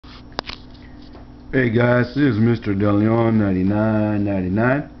Hey guys, this is Mr. DeLeon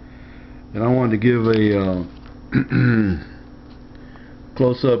 9999, and I wanted to give a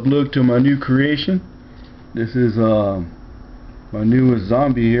close-up look to my new creation. This is my newest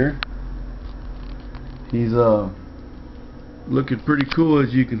zombie here. He's looking pretty cool,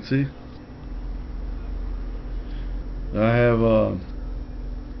 as you can see. I have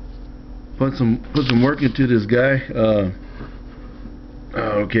put some work into this guy.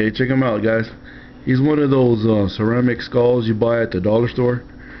 Okay, check him out, guys. He's one of those ceramic skulls you buy at the dollar store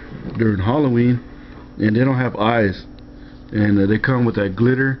during Halloween, and they don't have eyes, and they come with that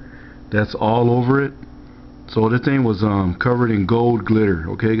glitter that's all over it. So this thing was covered in gold glitter.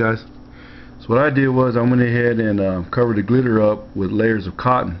 Okay, guys. So what I did was I went ahead and covered the glitter up with layers of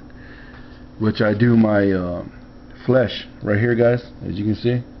cotton, which I do my flesh right here, guys. As you can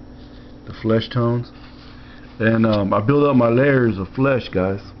see, the flesh tones, and I build up my layers of flesh,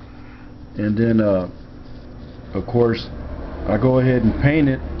 guys. And then of course I go ahead and paint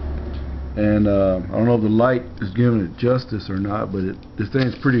it, and I don't know if the light is giving it justice or not, but this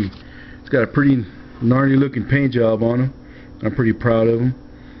thing's pretty, it's got a pretty gnarly looking paint job on him. I'm pretty proud of him.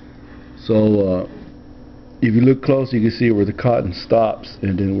 So if you look close, you can see where the cotton stops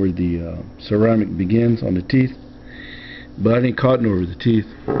and then where the ceramic begins on the teeth, but I didn't cotton over the teeth.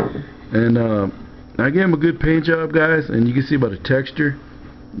 And I gave him a good paint job, guys, and you can see by the texture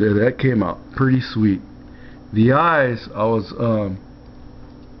that came out pretty sweet. The eyes I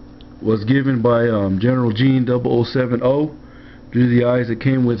was given by General Gene 0070. These are the eyes that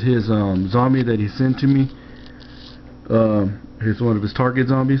came with his zombie that he sent to me. Here's one of his target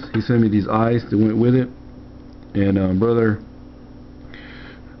zombies. He sent me these eyes that went with it, and brother,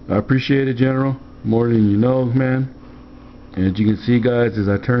 I appreciate it, General, more than you know, man. And as you can see, guys, as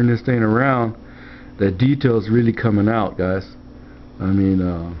I turn this thing around, that detail's really coming out, guys. I mean,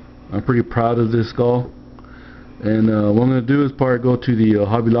 I'm pretty proud of this skull. And what I'm going to do is probably go to the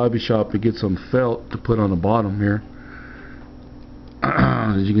Hobby Lobby shop to get some felt to put on the bottom here.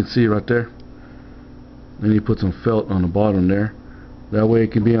 As you can see right there. Then you put some felt on the bottom there. That way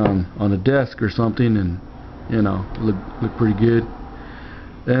it can be on a desk or something, and you know, look pretty good.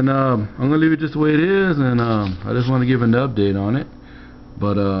 And I'm going to leave it just the way it is, and I just want to give an update on it.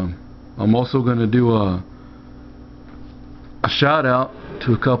 But I'm also going to do a shout out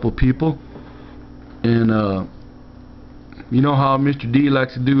to a couple people, and you know how Mr. D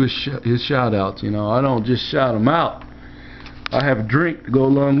likes to do his shout outs. You know, I don't just shout them out, I have a drink to go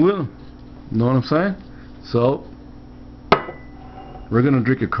along with them. You know what I'm saying? So we're gonna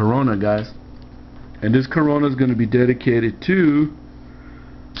drink a Corona, guys, and this Corona is gonna be dedicated to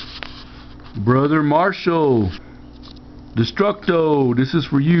Brother Marshall Destructo. This is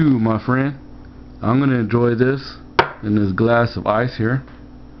for you, my friend. I'm gonna enjoy this in this glass of ice here,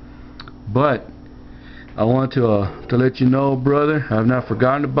 but I want to let you know, brother, I've not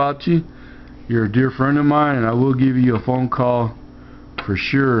forgotten about you. You're a dear friend of mine, and I will give you a phone call for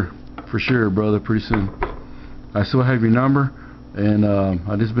sure, brother, pretty soon. I still have your number, and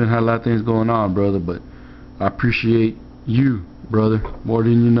I just had a lot of things going on, brother, but I appreciate you, brother, more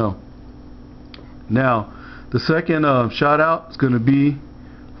than you know. Now, the second shout out is going to be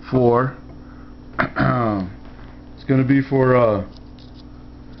for it's going to be for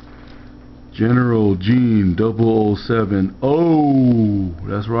General Gene 0070. Oh,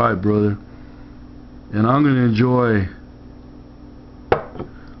 that's right, brother. And I'm going to enjoy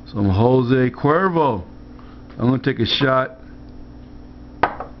some Jose Cuervo. I'm going to take a shot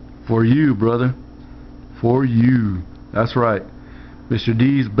for you, brother. For you. That's right. Mr.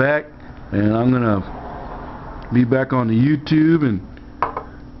 D's back, and I'm going to be back on the YouTube and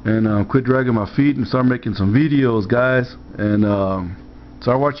quit dragging my feet and start making some videos, guys, and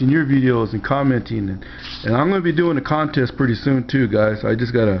start watching your videos and commenting, and I'm going to be doing a contest pretty soon too, guys. I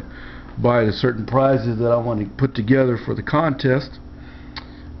just got to buy the certain prizes that I want to put together for the contest.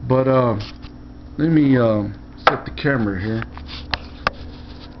 But let me set the camera here,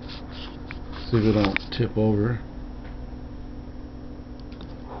 see if it don't tip over.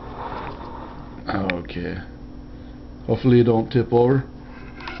 Okay, hopefully it don't tip over.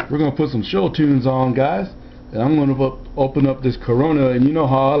 We're gonna put some show tunes on, guys, and I'm gonna open up this Corona, and you know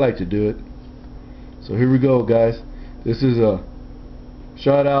how I like to do it. So here we go, guys. This is a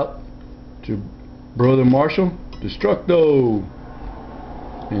shout out to Brother Marshall Destructo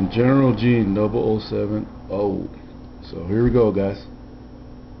and General Gene 0070. So here we go, guys.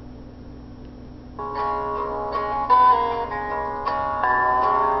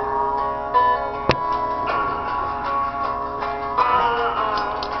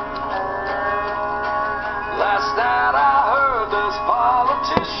 Last night I heard this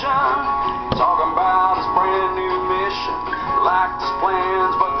politician talking about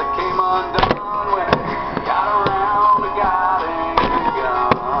plans, but they came undone when we got around to guiding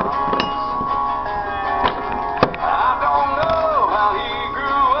guns. I don't know how he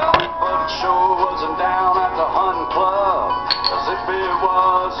grew up, but it sure wasn't down at the hunting club. 'Cause if it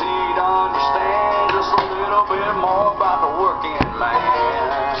was, he'd understand just a little bit more about the working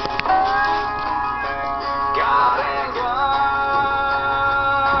man. God and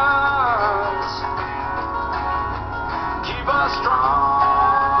guns keep us strong.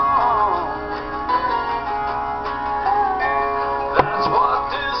 That's what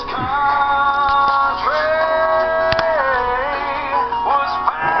this country was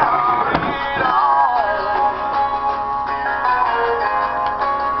founded on.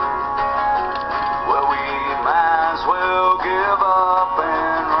 Well, we might as well give up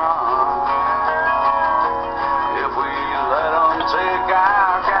and run if we let them take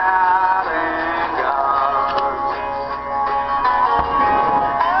our guiding guns.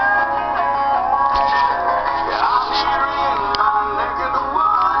 Yeah, I'm here in my neck of the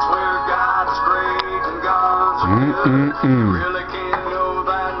woods where God is great and guns are good. You really can't know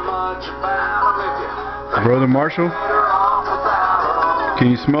that much about them if you Brother Marshall, better off without them. can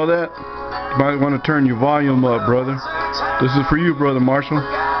you smell that? You might want to turn your volume up, brother. This is for you, Brother Marshall.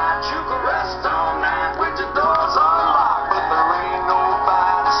 God, you can rest on that with your doors unlocked, but there ain't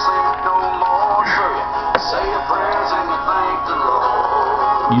nobody safe no more. So you say your prayers and you thank the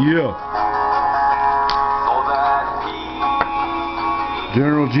Lord Yeah. for that peace.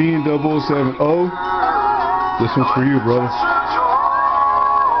 General Gene 070. This one's for you, brother.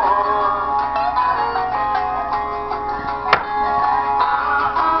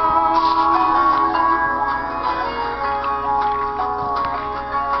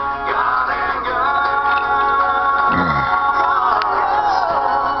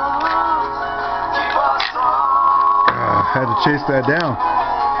 Had to chase that down.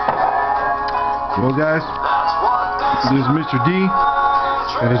 Well, guys, this is Mr. D,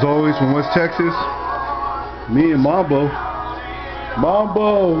 and as always from West Texas, me and Mambo.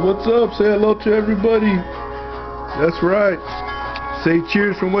 Mambo, what's up? Say hello to everybody. That's right. Say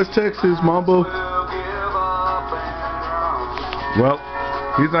cheers from West Texas, Mambo. Well,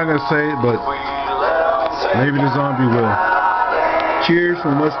 he's not gonna say it, but maybe the zombie will. Cheers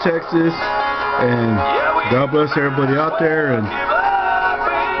from West Texas, and God bless everybody out there. And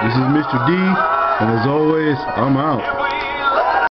this is Mr. D, and as always, I'm out.